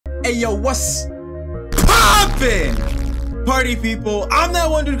Hey yo, what's poppin'? Party people, I'm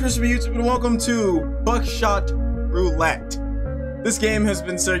that one dude, Chris from YouTube, and welcome to Buckshot Roulette. This game has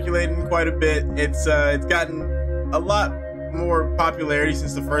been circulating quite a bit. It's gotten a lot more popularity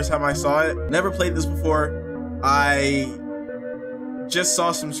since the first time I saw it. Never played this before. I just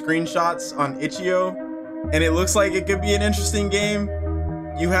saw some screenshots on Itch.io, and it looks like it could be an interesting game.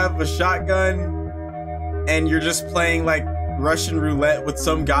 You have a shotgun, and you're just playing like Russian roulette with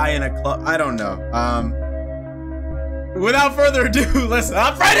some guy in a club. I don't know. Without further ado, let's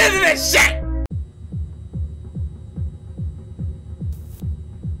hop right into this shit!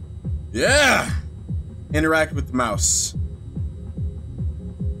 Yeah! Interact with the mouse.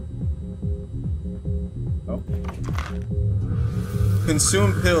 Oh.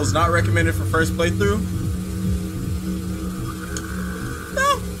 Consume pills, not recommended for first playthrough.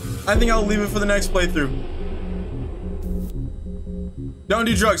 No, I think I'll leave it for the next playthrough. Don't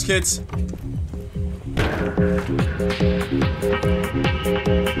do drugs, kids.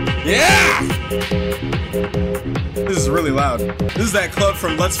 Yeah! This is really loud. This is that club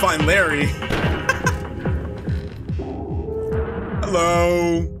from Let's Find Larry.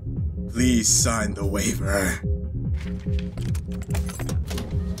 Hello. Please sign the waiver.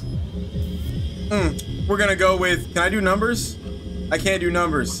 We're gonna go with, can I do numbers? I can't do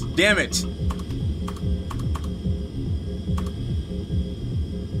numbers. Damn it.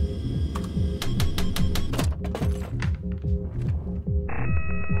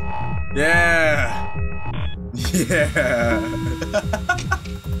 Yeah. Yeah.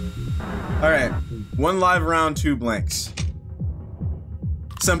 All right. 1 live round, 2 blanks.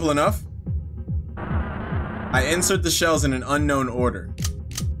 Simple enough. I insert the shells in an unknown order.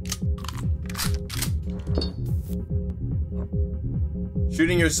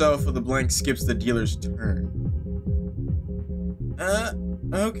 Shooting yourself with a blank skips the dealer's turn.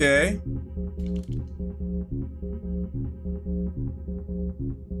 Okay.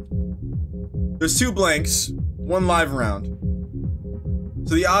 There's 2 blanks, 1 live round.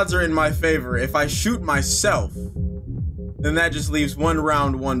 So the odds are in my favor. If I shoot myself, then that just leaves 1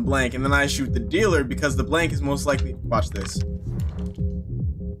 round, 1 blank, and then I shoot the dealer because the blank is most likely. Watch this.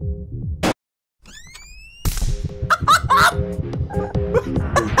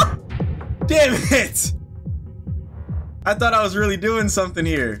 Damn it! I thought I was really doing something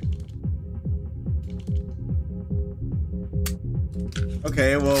here.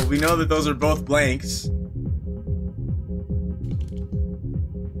 Okay, well, we know that those are both blanks.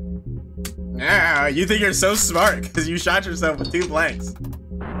 Ah, you think you're so smart because you shot yourself with 2 blanks. So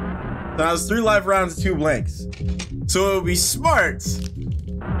that was 3 live rounds, 2 blanks. So it would be smart.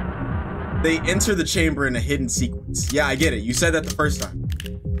 They enter the chamber in a hidden sequence. Yeah, I get it. You said that the first time.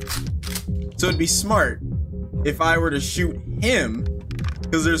 So it'd be smart if I were to shoot him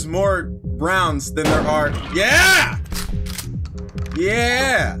because there's more rounds than there are. Yeah!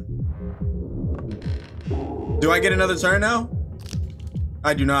 Yeah! Do I get another turn now?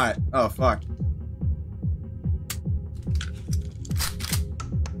 I do not. Oh, fuck.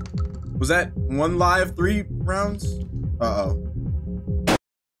 Was that 1 live, 3 rounds? Uh-oh.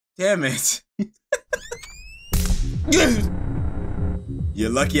 Damn it. You're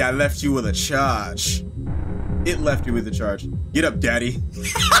lucky I left you with a charge. It left you with a charge. Get up, daddy.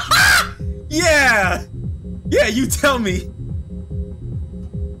 Yeah! Yeah, you tell me.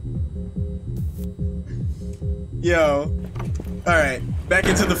 Yo. Alright, back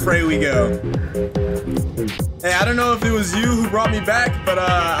into the fray we go. Hey, I don't know if it was you who brought me back, but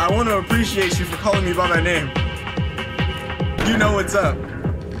I want to appreciate you for calling me by my name. You know what's up.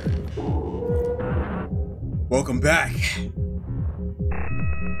 Welcome back.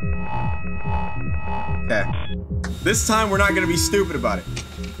 Okay. This time we're not gonna be stupid about it.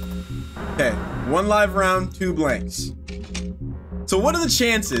 Okay, 1 live round, 2 blanks. So what are the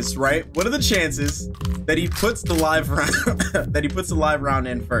chances, right? What are the chances that he puts the live round that he puts the live round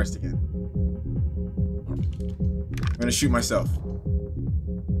in first again? I'm gonna shoot myself.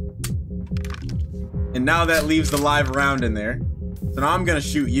 And now that leaves the live round in there. So now I'm gonna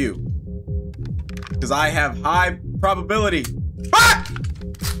shoot you. Because I have high probability. Ah!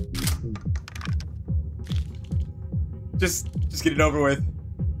 Just get it over with.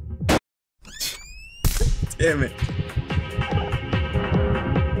 Damn it.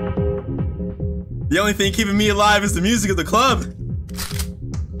 The only thing keeping me alive is the music of the club.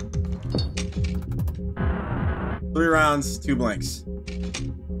 3 rounds, 2 blanks.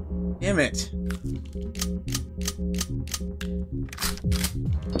 Damn it.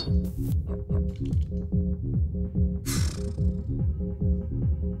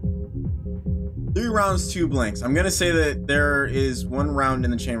 2 rounds, 2 blanks. I'm gonna say that there is 1 round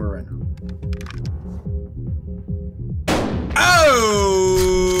in the chamber right now.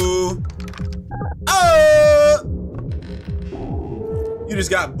 Oh! Oh! You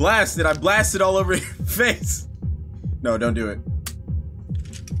just got blasted. I blasted all over your face. No, don't do it.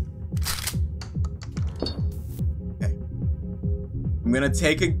 Okay. I'm gonna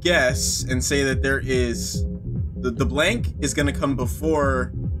take a guess and say that there is the blank is gonna come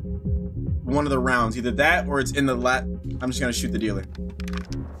before one of the rounds. Either that or it's in the I'm just gonna shoot the dealer.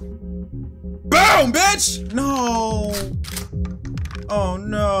 Boom, bitch! No. Oh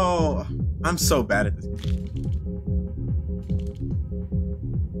no. I'm so bad at this game.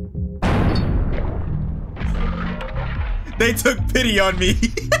 They took pity on me.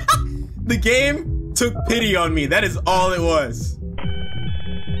 The game took pity on me. That is all it was.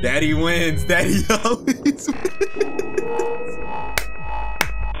 Daddy wins. Daddy always wins.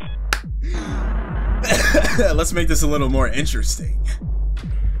 Let's make this a little more interesting.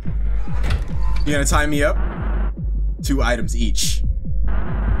 You gonna tie me up? 2 items each.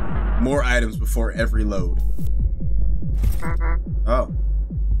 More items before every load. Oh.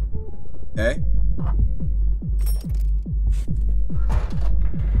 Okay.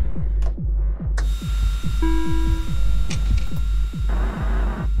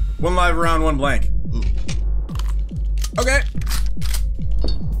 One live round, 1 blank. Ooh. Okay.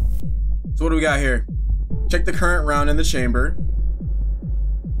 So what do we got here? Check the current round in the chamber.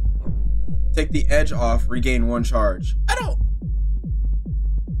 Take the edge off, regain 1 charge.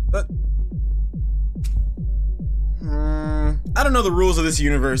 I don't know the rules of this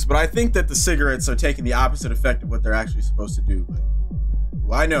universe, but I think that the cigarettes are taking the opposite effect of what they're actually supposed to do. But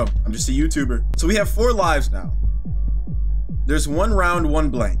well, I know, I'm just a YouTuber. So we have 4 lives now. There's 1 round, 1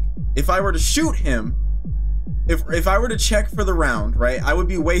 blank. If I were to shoot him, if I were to check for the round, right, I would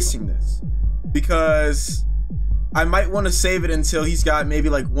be wasting this because I might want to save it until he's got maybe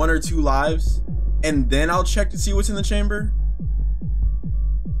like 1 or 2 lives, and then I'll check to see what's in the chamber.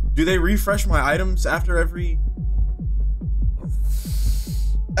 Do they refresh my items after every?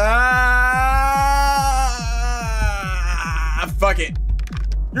 Fuck it.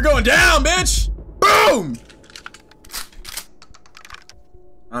 You're going down, bitch. Boom.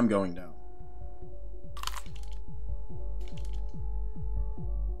 I'm going down.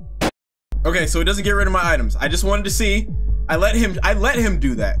 Okay, so it doesn't get rid of my items. I just wanted to see. I let him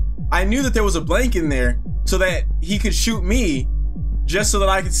do that. I knew that there was a blank in there so that he could shoot me, just so that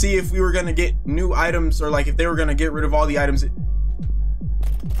I could see if we were gonna get new items or like if they were gonna get rid of all the items.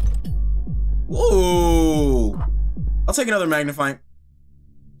 Whoa! I'll take another magnifying.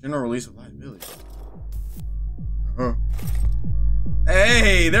 General release of liability.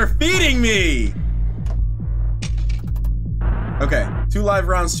 Hey, they're feeding me! Okay, 2 live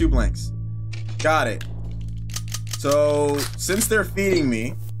rounds, 2 blanks. Got it. So, since they're feeding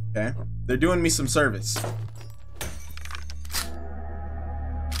me, okay, they're doing me some service.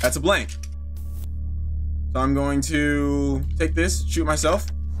 That's a blank. So I'm going to take this, shoot myself.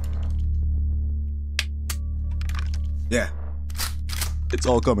 Yeah. It's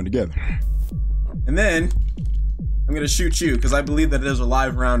all coming together. And then I'm gonna shoot you because I believe that there's a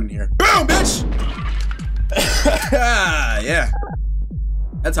live round in here. Boom, bitch! Yeah.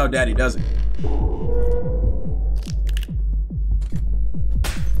 That's how daddy does it.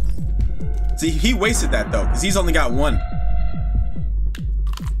 See, he wasted that though, because he's only got 1.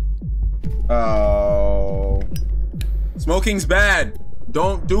 Oh. Smoking's bad.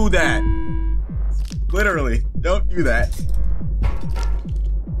 Don't do that. Literally, don't do that.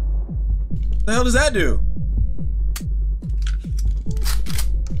 What the hell does that do?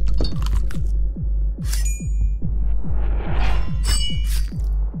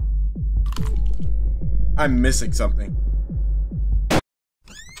 I'm missing something.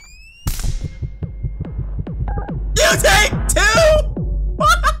 You take 2?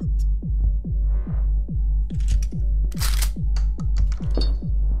 What?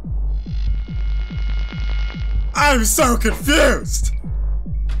 I'm so confused.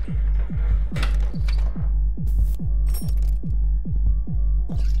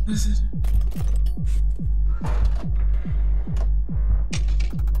 What is it?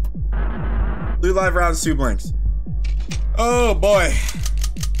 Blue live rounds, 2 blanks. Oh boy.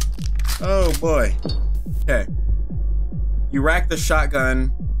 Oh boy. Okay. You rack the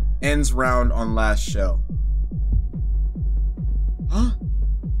shotgun, ends round on last shell. Huh?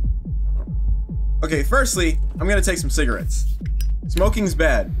 Okay, firstly, I'm gonna take some cigarettes. Smoking's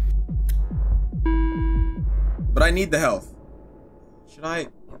bad. But I need the health. Should I?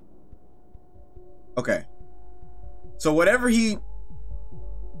 Okay. So whatever he...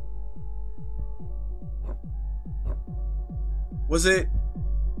 Was it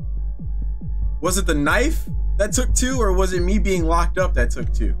the knife that took 2, or was it me being locked up that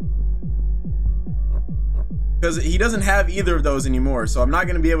took 2? Because he doesn't have either of those anymore, so I'm not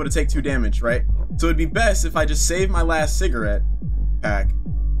going to be able to take 2 damage, right? So it'd be best if I just save my last cigarette pack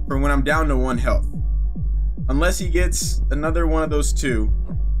for when I'm down to 1 health. Unless he gets another one of those 2.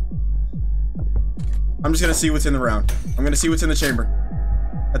 I'm just going to see what's in the round. I'm going to see what's in the chamber.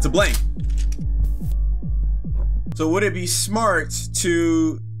 That's a blank. So would it be smart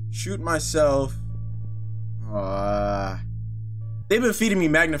to shoot myself? They've been feeding me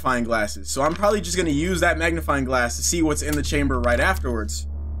magnifying glasses, so I'm probably just gonna use that magnifying glass to see what's in the chamber right afterwards.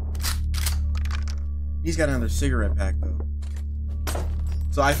 He's got another cigarette pack though.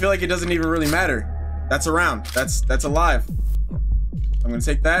 So I feel like it doesn't even really matter. That's a round. That's alive. I'm gonna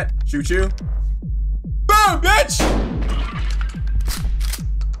take that. Shoot you. Boom, bitch!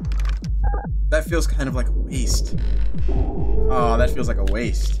 That feels kind of like a waste. Oh, that feels like a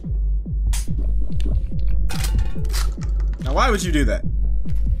waste. Now, why would you do that?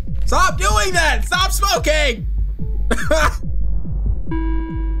 Stop doing that! Stop smoking!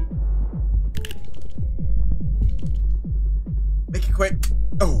 Make it quick.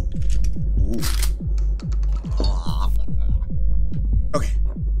 Oh. Ooh. Okay.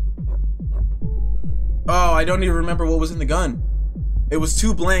 Oh, I don't even remember what was in the gun. It was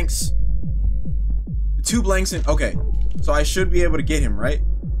 2 blanks. 2 blanks in. Okay. So I should be able to get him, right?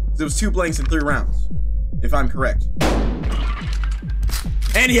 Because it was 2 blanks in 3 rounds. If I'm correct.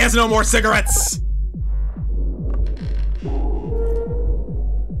 And he has no more cigarettes!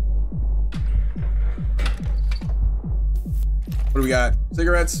 What do we got?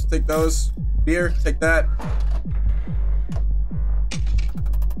 Cigarettes, take those. Beer, take that.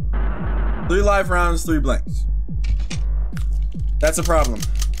 3 live rounds, 3 blanks. That's a problem.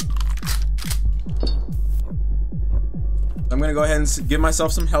 I'm gonna go ahead and give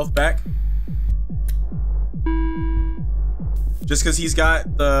myself some health back. Just because he's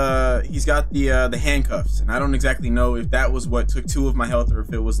got the handcuffs, and I don't exactly know if that was what took 2 of my health or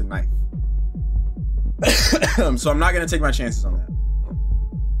if it was the knife. So I'm not gonna take my chances on that.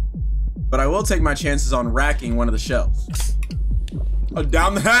 But I will take my chances on racking one of the shelves.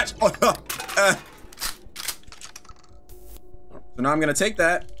 Down the hatch. So now I'm gonna take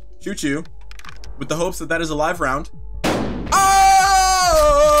that, shoot you, with the hopes that that is a live round.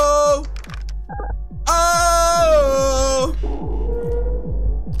 Oh! Oh!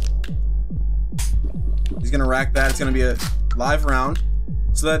 He's gonna rack that. It's gonna be a live round.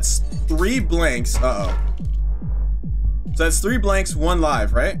 So that's 3 blanks. Uh-oh. So that's 3 blanks, 1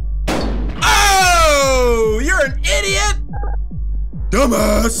 live, right? Oh! You're an idiot!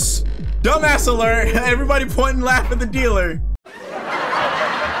 Dumbass! Dumbass alert! Everybody point and laugh at the dealer.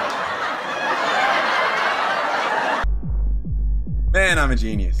 Man, I'm a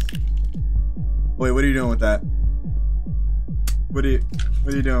genius. Wait, what are you doing with that? What are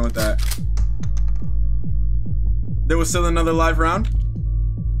you doing with that? There was still another live round?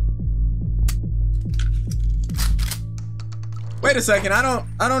 Wait a second, I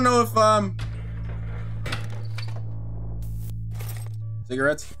don't know if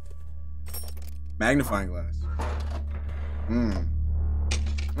cigarettes? Magnifying glass.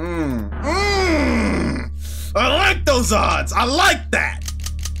 I like those odds. I like that.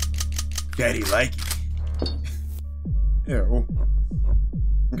 Daddy like it. Yeah. Oh.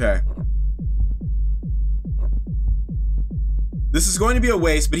 Okay. This is going to be a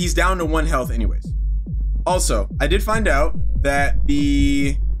waste, but he's down to 1 health anyways. Also, I did find out that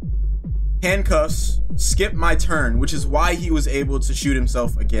the handcuffs skipped my turn, which is why he was able to shoot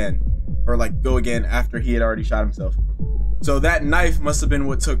himself again, or like go again after he had already shot himself. So that knife must have been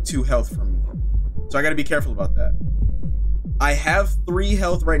what took 2 health from me. So I gotta be careful about that. I have 3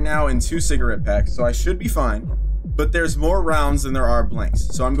 health right now and 2 cigarette packs, so I should be fine. But there's more rounds than there are blanks.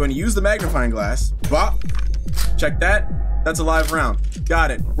 So I'm going to use the magnifying glass. Bop. Check that. That's a live round.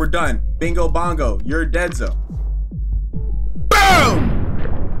 Got it. We're done. Bingo bongo. You're dead zone.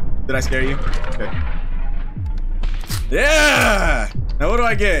 Boom! Did I scare you? Okay. Yeah! Now what do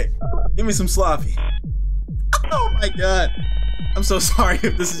I get? Give me some sloppy. Oh my god. I'm so sorry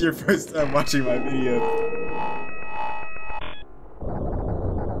if this is your first time watching my video.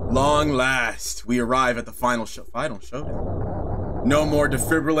 Long last, we arrive at the final showdown. No more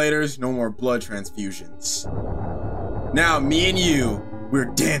defibrillators, no more blood transfusions. Now, me and you, we're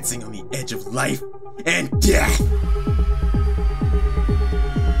dancing on the edge of life and death.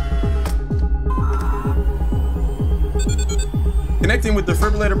 Connecting with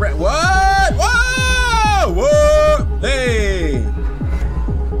defibrillator brand. What? Whoa! Whoa! Hey!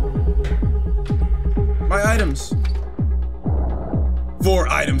 My items. 4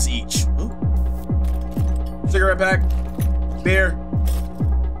 items each. Ooh. Cigarette pack. Beer.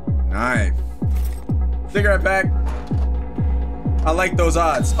 Knife. Cigarette pack. I like those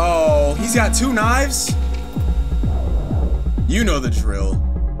odds. Oh, he's got 2 knives? You know the drill.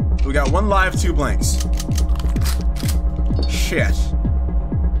 We got 1 live, 2 blanks. Shit.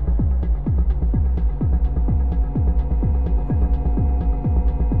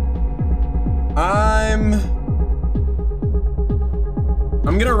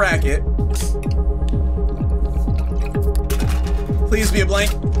 I'm gonna rack it. Please be a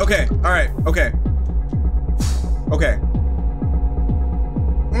blank. Okay, all right, okay. Okay.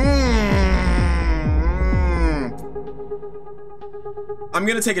 I'm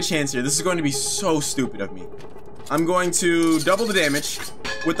gonna take a chance here. This is going to be so stupid of me. I'm going to double the damage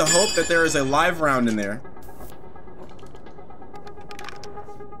with the hope that there is a live round in there.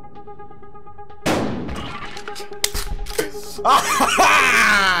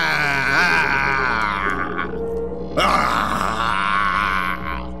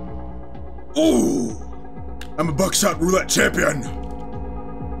 Ooh, I'm a Buckshot Roulette champion.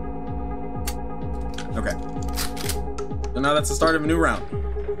 Okay. So now that's the start of a new round.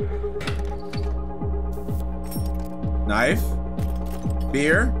 Knife.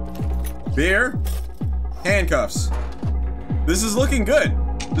 Beer. Beer. Handcuffs. This is looking good.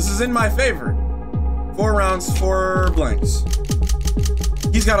 This is in my favor. 4 rounds, 4 blanks.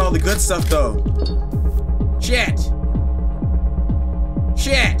 He's got all the good stuff though. Shit.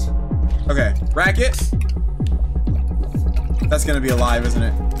 Shit. Okay, racket. That's gonna be alive, isn't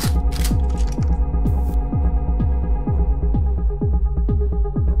it?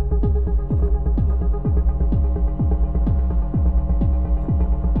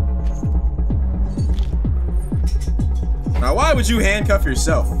 Now, why would you handcuff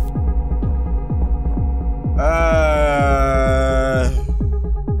yourself?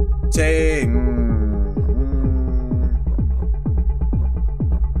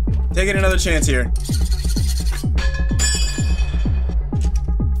 Taking another chance here.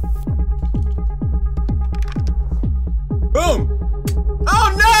 Boom! Oh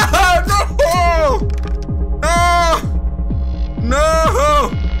no! No!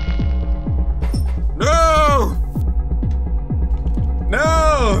 No!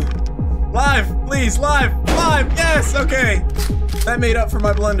 No! Live, please, live, yes, okay. That made up for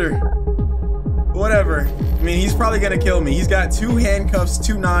my blunder. Whatever. I mean, he's probably gonna kill me. He's got 2 handcuffs,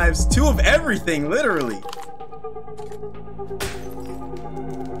 2 knives, 2 of everything, literally.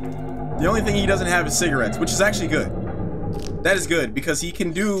 The only thing he doesn't have is cigarettes, which is actually good. That is good because he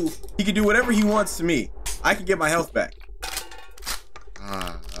can do whatever he wants to me. I can get my health back.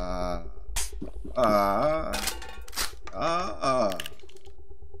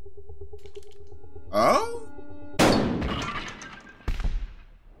 Oh?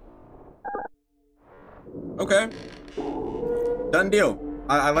 Okay. Done deal.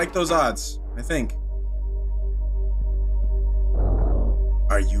 I like those odds, I think.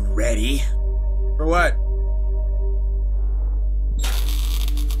 Are you ready? For what?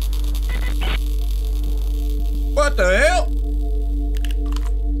 What the hell?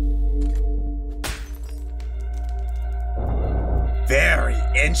 Very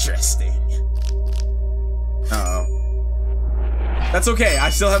interesting. Uh-oh. That's okay. I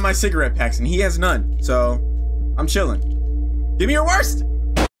still have my cigarette packs and he has none. So, I'm chilling. Give me your worst.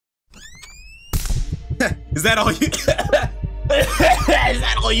 Is that all you Is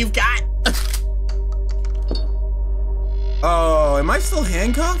that all you've got? Oh, am I still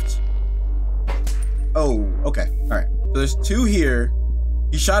handcuffed? Oh, okay. All right. So there's 2 here.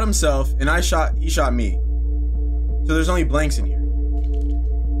 He shot himself and he shot me. So there's only blanks in here.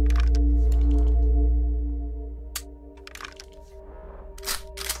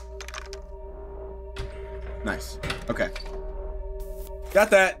 Nice. Okay. Got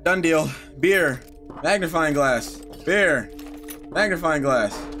that. Done deal. Beer. Magnifying glass. Beer. Magnifying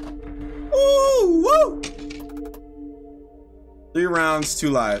glass. Woo! Woo! 3 rounds, 2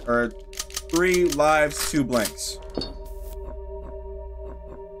 lives. Or 3 lives, 2 blanks.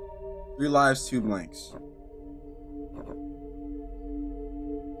 3 lives, 2 blanks.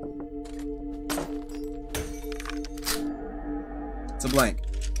 It's a blank.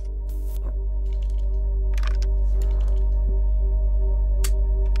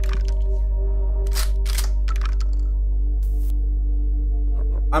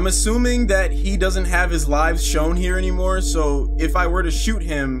 I'm assuming that he doesn't have his lives shown here anymore, so if I were to shoot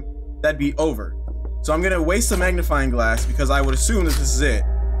him, that'd be over. So I'm gonna waste a magnifying glass because I would assume that this is it.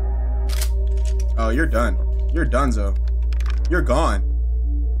 Oh, you're done. You're donezo. You're gone.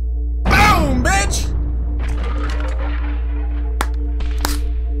 Boom, bitch!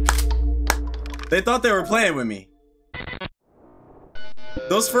 They thought they were playing with me.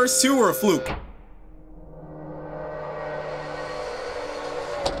 Those first two were a fluke.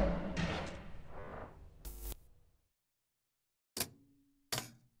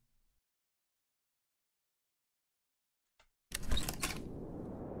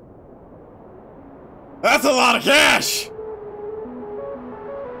 That's a lot of cash!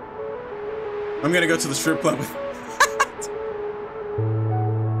 I'm gonna go to the strip club with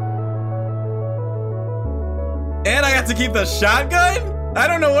and I got to keep the shotgun? I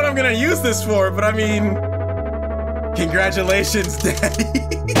don't know what I'm gonna use this for, but I mean, congratulations, Daddy.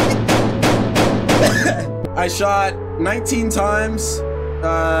 I shot 19 times,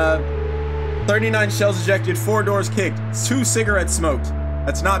 39 shells ejected, 4 doors kicked, 2 cigarettes smoked.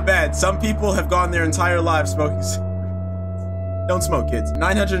 That's not bad. Some people have gone their entire lives smoking cigarettes. Don't smoke, kids.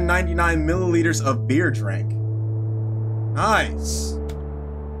 999 milliliters of beer drank. Nice.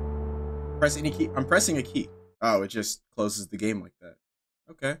 Press any key. I'm pressing a key. Oh, it just closes the game like that.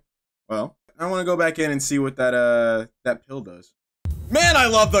 Okay. Well, I want to go back in and see what that that pill does. Man, I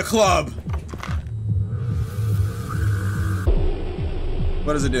love the club.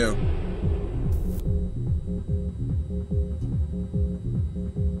 What does it do?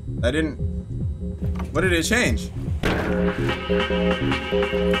 I didn't. What did it change?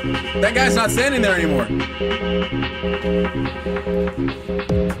 That guy's not standing there anymore.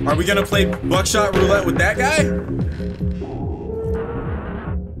 Are we gonna play Buckshot Roulette with that guy?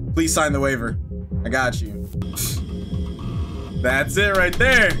 Please sign the waiver. I got you. That's it right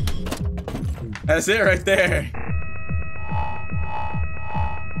there. That's it right there.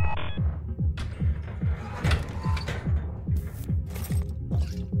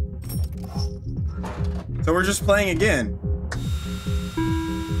 So we're just playing again.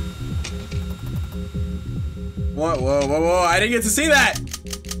 Whoa, whoa, whoa, whoa, I didn't get to see that!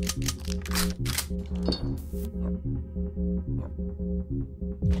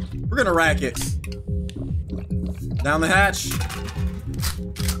 We're gonna rack it. Down the hatch.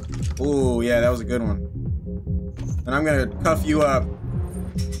 Ooh, yeah, that was a good one. And I'm gonna cuff you up.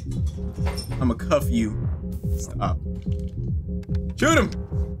 I'm gonna cuff you. Stop. Shoot him!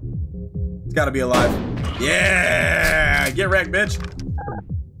 It's gotta be alive. Yeah! Get wrecked, bitch!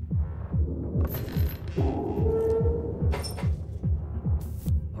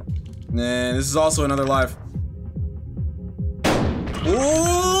 Nah, this is also another live.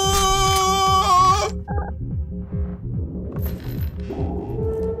 Ooh!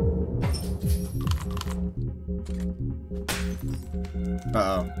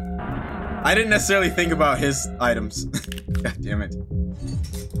 Uh-oh. I didn't necessarily think about his items. God damn it.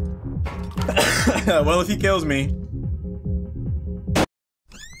 Well, if he kills me.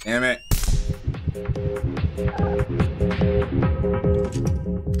 Damn it.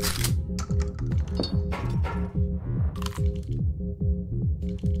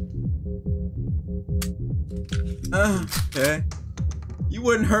 Okay. You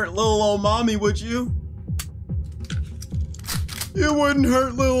wouldn't hurt little old mommy, would you? You wouldn't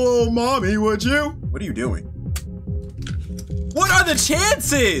hurt little old mommy, would you? What are you doing? What are the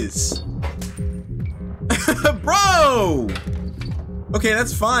chances? Bro! Okay,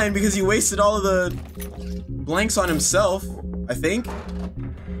 that's fine because he wasted all of the blanks on himself, I think.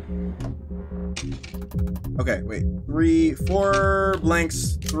 Okay, wait. 4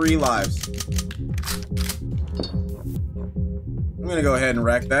 blanks, 3 lives. I'm gonna go ahead and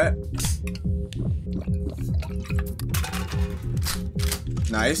rack that.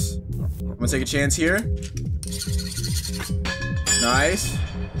 Nice. I'm gonna take a chance here. Nice.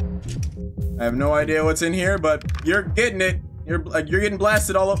 I have no idea what's in here, but you're getting it. You're getting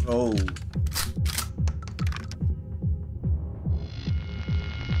blasted all up. Oh.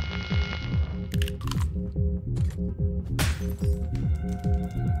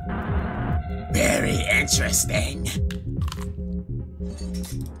 Very interesting.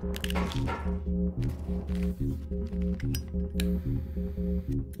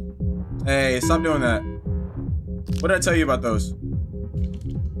 Hey, stop doing that. What did I tell you about those?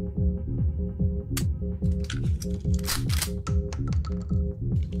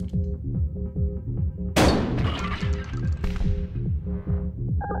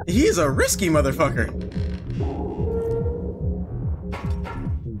 He's a risky motherfucker.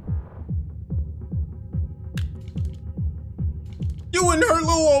 You wouldn't hurt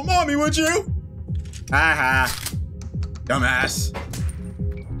little old mommy, would you? Haha. Dumbass.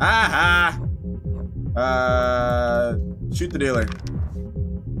 Haha. Shoot the dealer.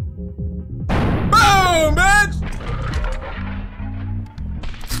 Boom, bitch!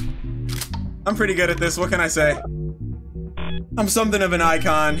 I'm pretty good at this, what can I say? I'm something of an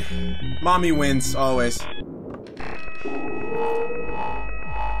icon. Mommy wins, always.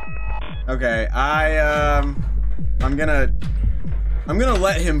 Okay, I'm gonna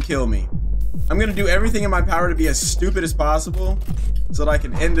let him kill me. I'm gonna do everything in my power to be as stupid as possible so that I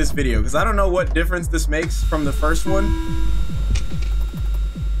can end this video, because I don't know what difference this makes from the first one.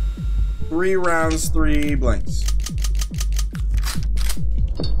 3 rounds, 3 blanks.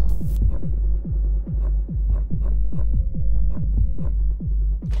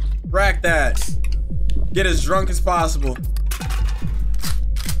 Rack that. Get as drunk as possible.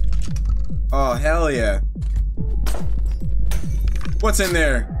 Oh, hell yeah. What's in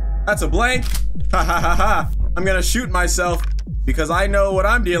there? That's a blank. Ha ha ha ha. I'm gonna shoot myself because I know what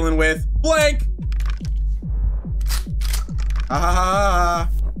I'm dealing with. Blank. Ha ha ha ha.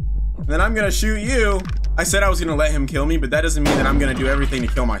 And then I'm gonna shoot you. I said I was gonna let him kill me, but that doesn't mean that I'm gonna do everything to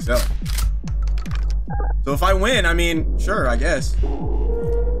kill myself. So if I win, I mean, sure, I guess.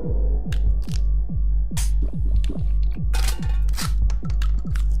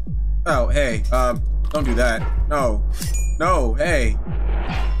 Oh, hey, don't do that. No, no, hey.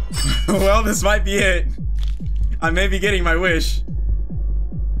 Well, this might be it. I may be getting my wish.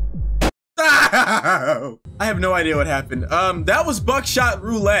 I have no idea what happened. That was Buckshot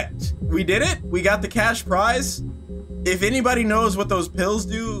Roulette. We did it. We got the cash prize. If anybody knows what those pills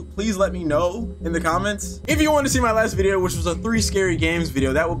do, please let me know in the comments. If you want to see my last video, which was a 3 scary games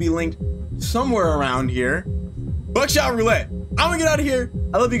video, that will be linked somewhere around here. Buckshot Roulette. I'm gonna get out of here.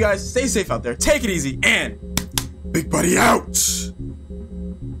 I love you guys. Stay safe out there. Take it easy. And Big Buddy out.